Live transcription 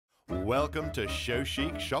Welcome to Show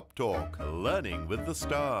Chic Shop Talk, learning with the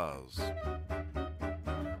stars.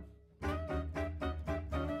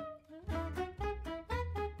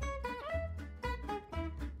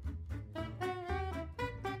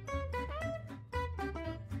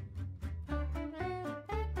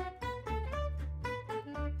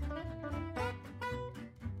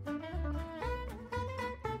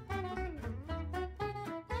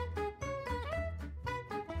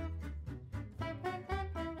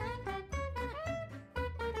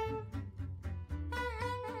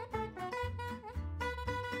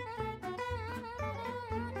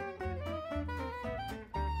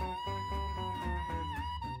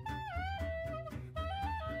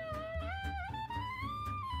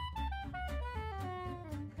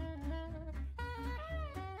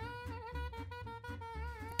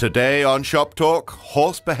 Today on Shop Talk,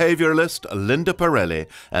 horse behavioralist Linda Pirelli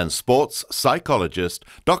and sports psychologist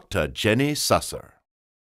Dr. Jenny Susser.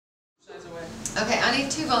 Okay, I need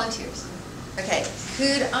 2 volunteers. Okay,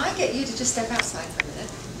 could I get you to just step outside for a minute?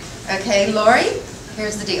 Okay, Lori,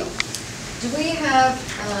 here's the deal. Do we have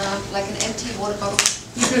like an empty water bottle?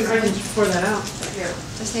 You can pour that out. Here,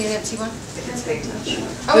 just need an empty one? It's big touch.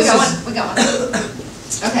 Oh, we got one. We got one.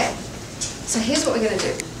 Okay, so here's what we're going to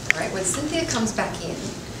do. All right, when Cynthia comes back in,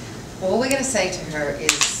 all we're going to say to her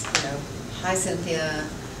is, hi Cynthia,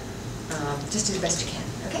 just do the best you can,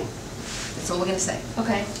 okay? That's all we're going to say.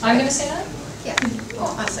 Okay. I'm going to say that? Yeah,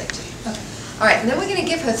 well, I'll say it too. Okay. All right, and then we're going to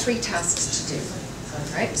give her 3 tasks to do.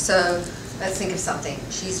 All right, so let's think of something.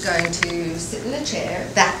 She's going to sit in a chair,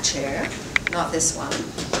 that chair, not this one.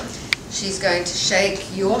 She's going to shake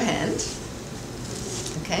your hand,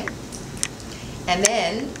 okay? And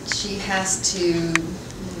then she has to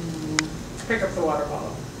Pick up the water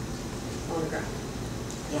bottle on the ground.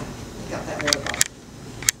 yeah, you got that water bottle.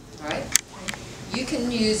 All right? You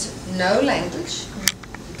can use no language.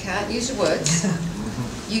 You can't use your words.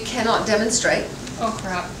 You cannot demonstrate. Oh,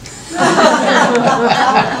 crap.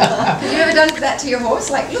 Have you ever done that to your horse?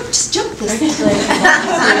 Like, look, just jump this. It's not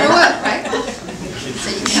going to work, right? So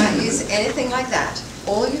you can't use anything like that.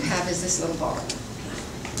 All you have is this little bottle.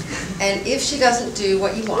 And if she doesn't do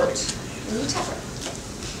what you want, then you tap her.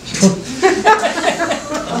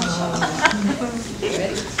 You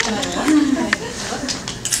ready?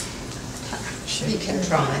 You can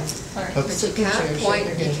try, but you can't point,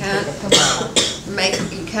 you can't make,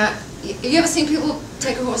 you can't. You ever seen people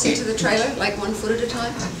take a horse into the trailer, like 1 foot at a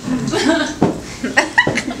time?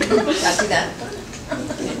 Can't do that.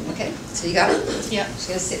 Okay, so you got it? Yeah. She's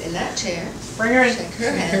going to sit in that chair, Bring her in. shake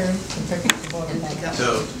her hand, and pick up,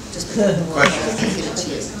 just pick up the water bottle and give it to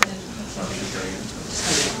you.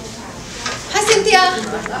 Hi, Cynthia.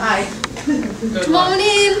 Hi. Come on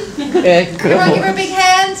in. Everyone give her a big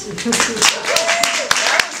hand. Cynthia,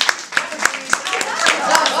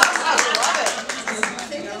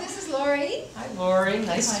 this is Lori. Hi, Lori.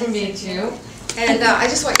 Nice to meet you. And I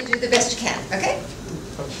just want you to do the best you can, okay?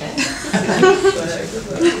 Okay.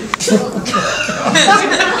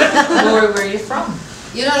 Lori, where are you from?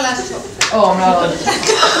 You're not allowed to talk. Oh, I'm not allowed to.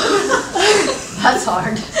 That's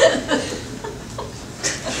hard.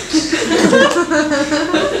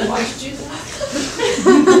 Why'd you do that?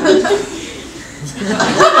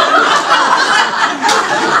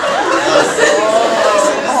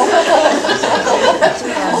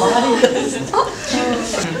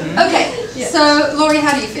 Okay, so Lori,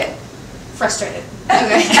 how do you feel? Frustrated.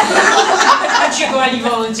 Okay. How'd you go out and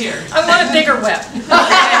volunteer? I want a bigger whip.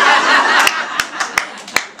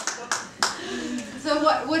 So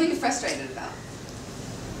what are you frustrated about?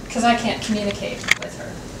 Because I can't communicate with her.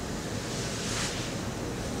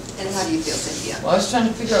 And how do you feel, Cynthia? Well, I was trying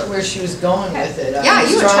to figure out where she was going with it. Yeah,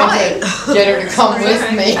 you were trying to get her to come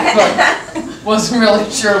with me, but wasn't really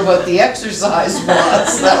sure what the exercise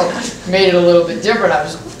was, so made it a little bit different. I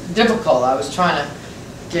was trying to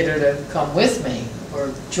get her to come with me,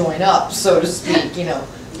 or join up, so to speak,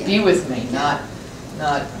 be with me, not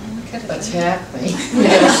attack me.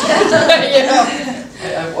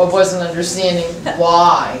 I wasn't understanding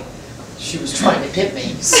why she was trying to hit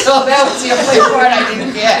me, so that was the only part I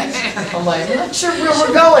didn't get. I'm like, I'm not sure where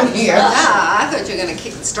we're going here. Ah, I thought you were going to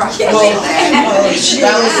kick and strike me Well, there. that was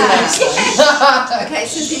the next one. Okay,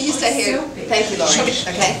 Cynthia, you stay here. Thank you, Lori.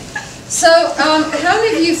 Okay. So, how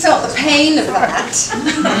many of you felt the pain of that?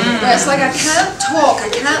 Where it's like, I can't talk, I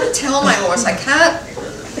can't tell my horse, I can't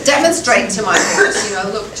demonstrate to my horse,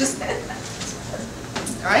 look, just...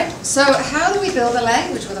 All right, so how do we build a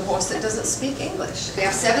language with a horse that doesn't speak English? We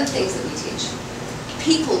have 7 things that we teach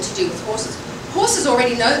people to do with horses. Horses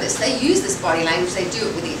already know this. They use this body language. They do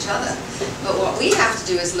it with each other. But what we have to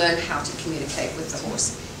do is learn how to communicate with the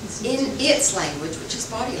horse in its language, which is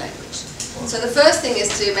body language. So the first thing is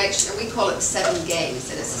to make sure, we call it 7 games,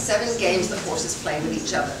 and it's the 7 games that horses play with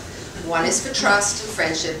each other. One is for trust and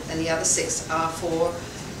friendship, and the other 6 are for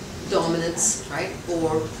dominance, right,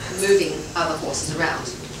 or moving other horses around.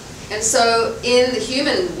 And so in the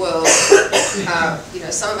human world, you know,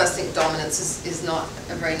 some of us think dominance is not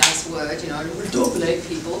a very nice word, you know, we dominate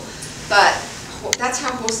people, but that's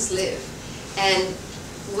how horses live. And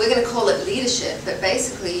we're going to call it leadership, but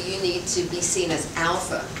basically you need to be seen as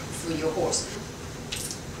alpha for your horse.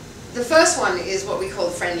 The first one is what we call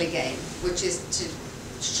the friendly game, which is to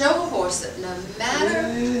show a horse that no matter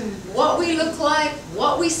what we look like,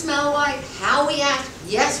 what we smell like, how we act,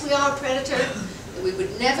 yes, we are a predator, that we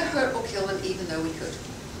would never hurt or kill them even though we could.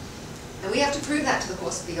 And we have to prove that to the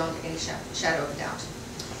horse beyond any shadow of a doubt.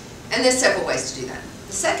 And there's several ways to do that.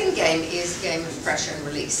 The second game is a game of pressure and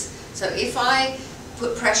release. So if I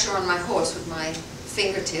put pressure on my horse with my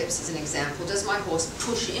fingertips, as an example, does my horse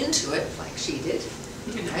push into it like she did?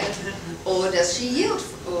 Right? Or does she yield,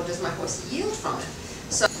 or does my horse yield from it?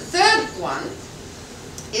 So the third one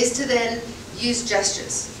is to then use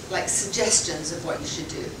gestures, like suggestions of what you should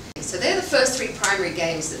do. So they're the first 3 primary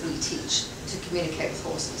games that we teach to communicate with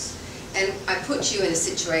horses. And I put you in a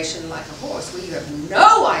situation like a horse where you have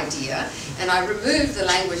no idea, and I remove the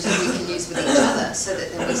language that we can use with each other so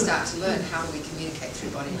that then we start to learn how do we communicate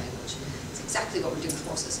through body language. It's exactly what we do with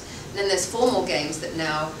horses. And then there's 4 more games that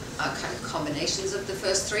now are kind of combinations of the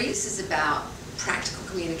first 3. This is about practical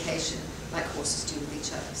communication, like horses do with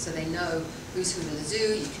each other. So they know who's who in the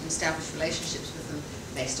zoo, you can establish relationships with them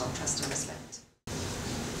based on trust and respect.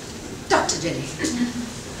 Dr. Jenny.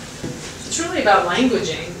 It's really about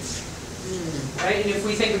languaging, right? And if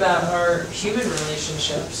we think about our human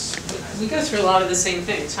relationships, we go through a lot of the same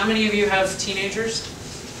things. How many of you have teenagers?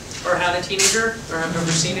 Or had a teenager? Or have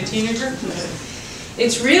ever seen a teenager?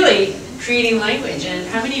 It's really creating language. And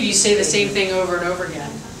how many of you say the same thing over and over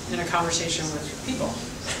again in a conversation with people?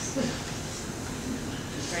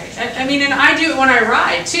 Right? I mean, and I do it when I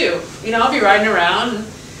ride too. You know, I'll be riding around.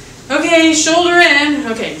 Okay, shoulder in.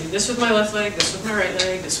 Okay, do this with my left leg, this with my right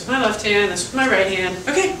leg, this with my left hand, this with my right hand.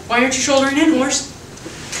 Okay, why aren't you shouldering in, horse?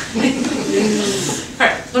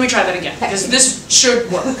 Alright, let me try that again, because this should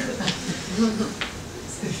work.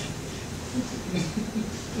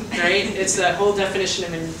 Right? It's that whole definition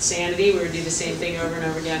of insanity where we do the same thing over and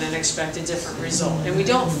over again and expect a different result. And we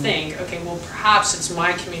don't think, okay, well perhaps it's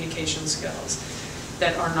my communication skills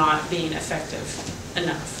that are not being effective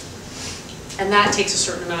enough. And that takes a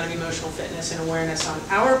certain amount of emotional fitness and awareness on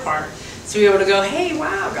our part to be able to go, hey,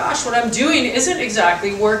 wow, gosh, what I'm doing isn't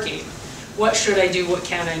exactly working. What should I do? What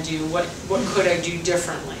can I do? What could I do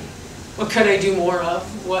differently? What could I do more of?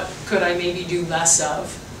 What could I maybe do less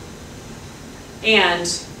of? And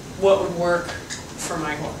what would work for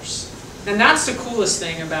my horse? And that's the coolest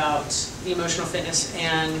thing about the emotional fitness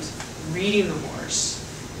and reading the horse,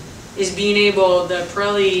 is being able, the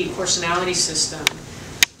Pirelli personality system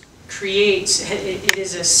creates, it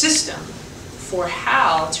is a system for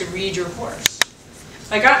how to read your horse.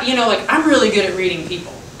 Like, I'm really good at reading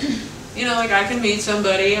people. You know, like I can meet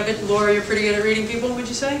somebody, I bet, Laura, you're pretty good at reading people, would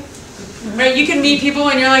you say? Right, you can meet people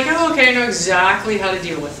and you're like, oh, okay, I know exactly how to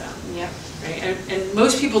deal with them. Yeah. Right, and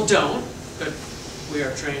most people don't, but we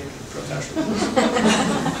are trained professionals.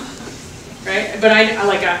 Right,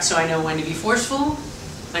 but so I know when to be forceful,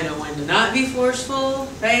 I know when to not be forceful,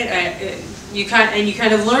 right? You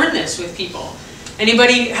kind of learn this with people.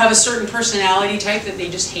 Anybody have a certain personality type that they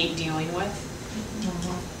just hate dealing with?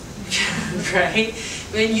 Right?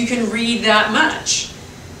 And you can read that much,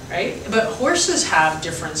 right? But horses have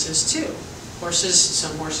differences too.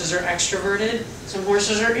 Some horses are extroverted, some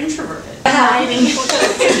horses are introverted.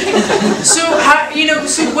 So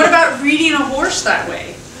what about reading a horse that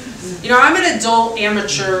way? You know, I'm an adult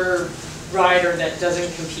amateur rider that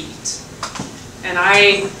doesn't compete. And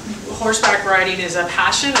horseback riding is a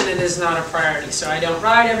passion and it is not a priority. So I don't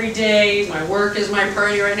ride every day. My work is my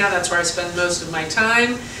priority right now. That's where I spend most of my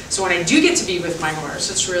time. So when I do get to be with my horse,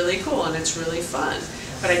 it's really cool and it's really fun.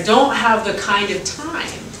 But I don't have the kind of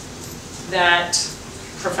time that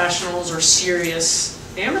professionals or serious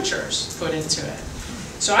amateurs put into it.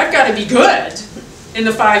 So I've got to be good in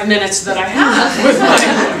the 5 minutes that I have with my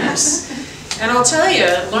horse. And I'll tell you,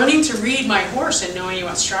 learning to read my horse and knowing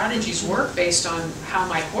what strategies work based on how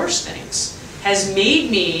my horse thinks has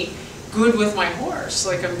made me good with my horse,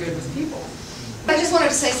 like I'm good with people. I just wanted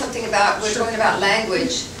to say something about, we're talking about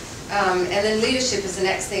language, and then leadership is the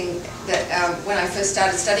next thing that when I first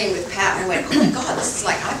started studying with Pat, I went, oh my God, this is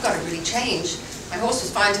like, I've got to really change. My horse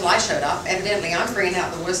was fine till I showed up. Evidently, I'm bringing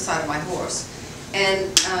out the worst side of my horse.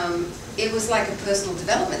 And it was like a personal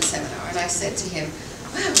development seminar, and I said to him,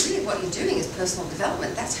 wow, really what you're doing is personal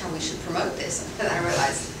development, that's how we should promote this. And I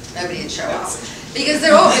realized nobody would show up. Because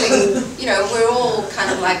they're all really, you know, we're all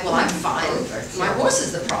kind of like, well, I'm fine, my horse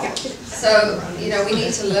is the problem. So, you know, we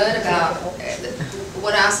need to learn about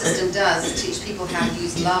what our system does is teach people how to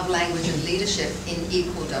use love, language, and leadership in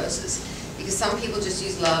equal doses. Because some people just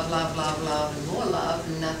use love, love, love, love, and more love,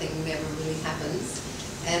 and nothing ever really happens.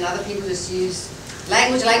 And other people just use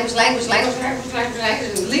language, language, language, language, language, language,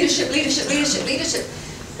 language, and leadership, leadership, leadership, leadership.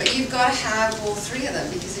 But you've got to have all three of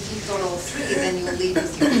them, because if you've got all three, then you'll lead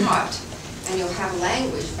with your heart, and you'll have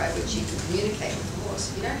language by which you can communicate with the horse.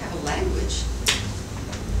 If you don't have a language,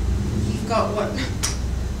 you've got what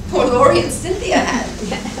poor Laurie and Cynthia had,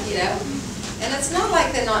 you know? And it's not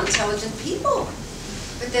like they're not intelligent people,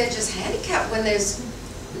 but they're just handicapped when there's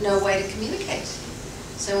no way to communicate.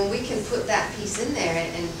 So when we can put that piece in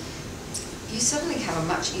there, and you suddenly have a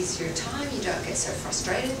much easier time, you don't get so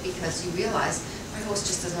frustrated because you realize my horse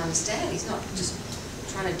just doesn't understand. He's not just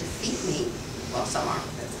trying to defeat me. Well, some are,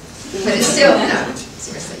 but it's still, no,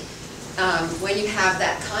 seriously. When you have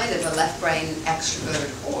that kind of a left brain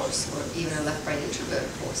extroverted horse, or even a left brain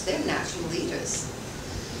introverted horse, they're natural leaders.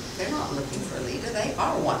 They're not looking for a leader, they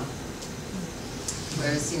are one.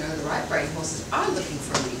 Whereas, you know, the right brain horses are looking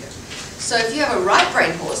for a leader. So if you have a right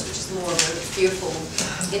brain horse, which is more of a fearful,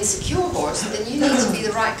 insecure horse, then you need to be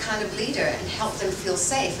the right kind of leader and help them feel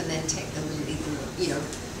safe, and then take them and lead them, you know,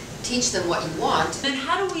 teach them what you want. Then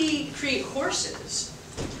how do we create horses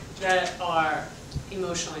that are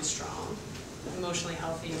emotionally strong, emotionally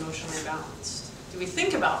healthy, emotionally balanced? Do we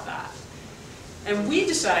think about that? And we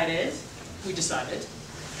decided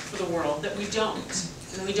for the world that we don't.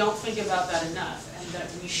 And we don't think about that enough, and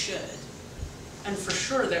that we should. And for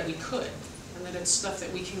sure that we could. And that it's stuff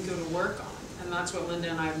that we can go to work on. And that's what Linda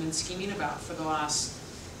and I have been scheming about for the last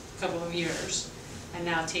couple of years, and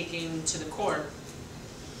now taking to the court.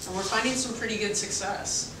 And we're finding some pretty good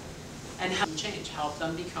success. And help them change, help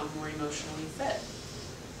them become more emotionally fit.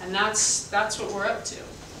 And that's what we're up to.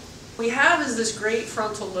 What we have is this great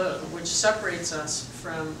frontal lobe, which separates us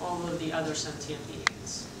from all of the other sentient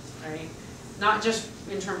beings, right? Not just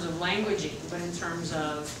in terms of languaging, but in terms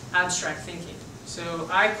of abstract thinking. So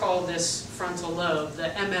I call this frontal lobe the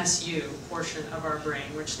MSU portion of our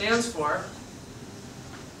brain, which stands for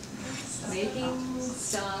Making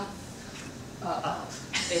stuff up.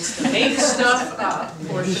 It's the make stuff up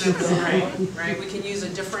portion of the brain, right? We can use a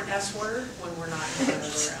different S word when we're not in the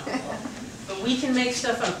room. But we can make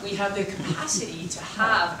stuff up. We have the capacity to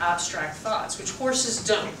have abstract thoughts, which horses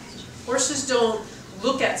don't. Horses don't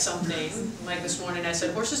look at something, like this morning I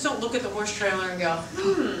said, horses don't look at the horse trailer and go,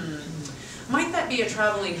 might that be a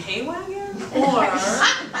traveling hay wagon? Or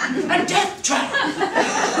a death trap?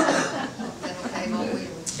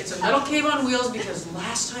 It's a metal cave on wheels because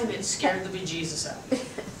last time it scared the bejesus out of me.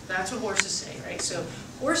 That's what horses say, right? So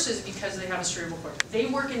horses, because they have a cerebral cortex, they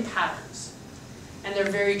work in patterns. And they're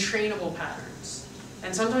very trainable patterns.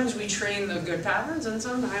 And sometimes we train the good patterns, and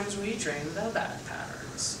sometimes we train the bad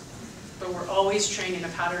patterns. But we're always trained in a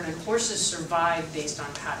pattern, and horses survive based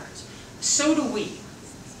on patterns. So do we.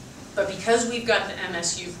 But because we've got the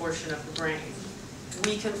MSU portion of the brain,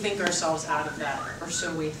 we can think ourselves out of that, or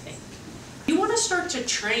so we think. You want to start to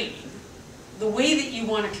train the way that you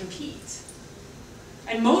want to compete.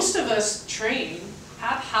 And most of us train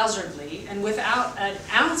haphazardly and without an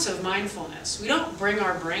ounce of mindfulness. We don't bring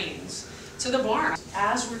our brains to the barn.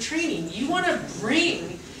 As we're training, you want to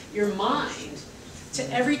bring your mind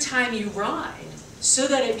to every time you ride so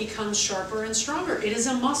that it becomes sharper and stronger. It is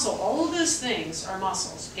a muscle. All of those things are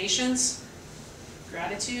muscles. Patience,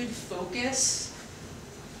 gratitude, focus.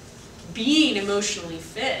 Being emotionally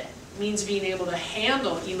fit means being able to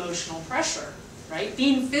handle emotional pressure, right?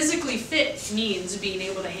 Being physically fit means being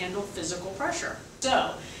able to handle physical pressure.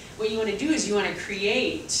 So, what you want to do is you want to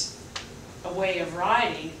create a way of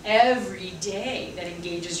riding every day that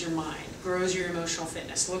engages your mind, grows your emotional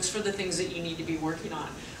fitness, looks for the things that you need to be working on.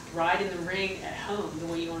 Ride in the ring at home the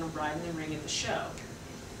way you want to ride in the ring at the show.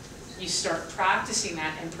 You start practicing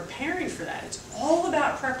that and preparing for that. It's all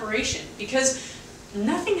about preparation, because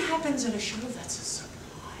nothing happens at a show that's a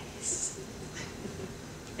surprise.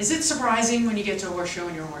 Is it surprising when you get to a horse show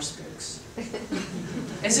and your horse spooks?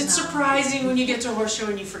 Is it surprising when you get to a horse show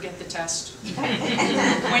and you forget the test?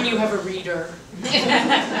 When you have a reader?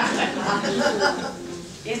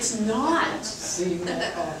 It's not.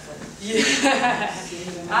 Yeah,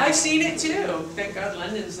 I've seen it too. Thank God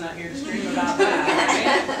London's not here to scream about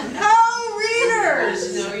that. Right? No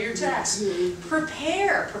readers, know your text.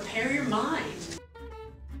 Prepare your mind.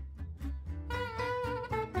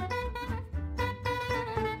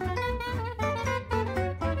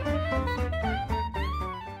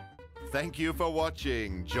 thank you for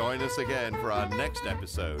watching. Join us again for our next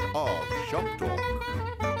episode of Shop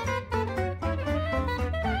Talk.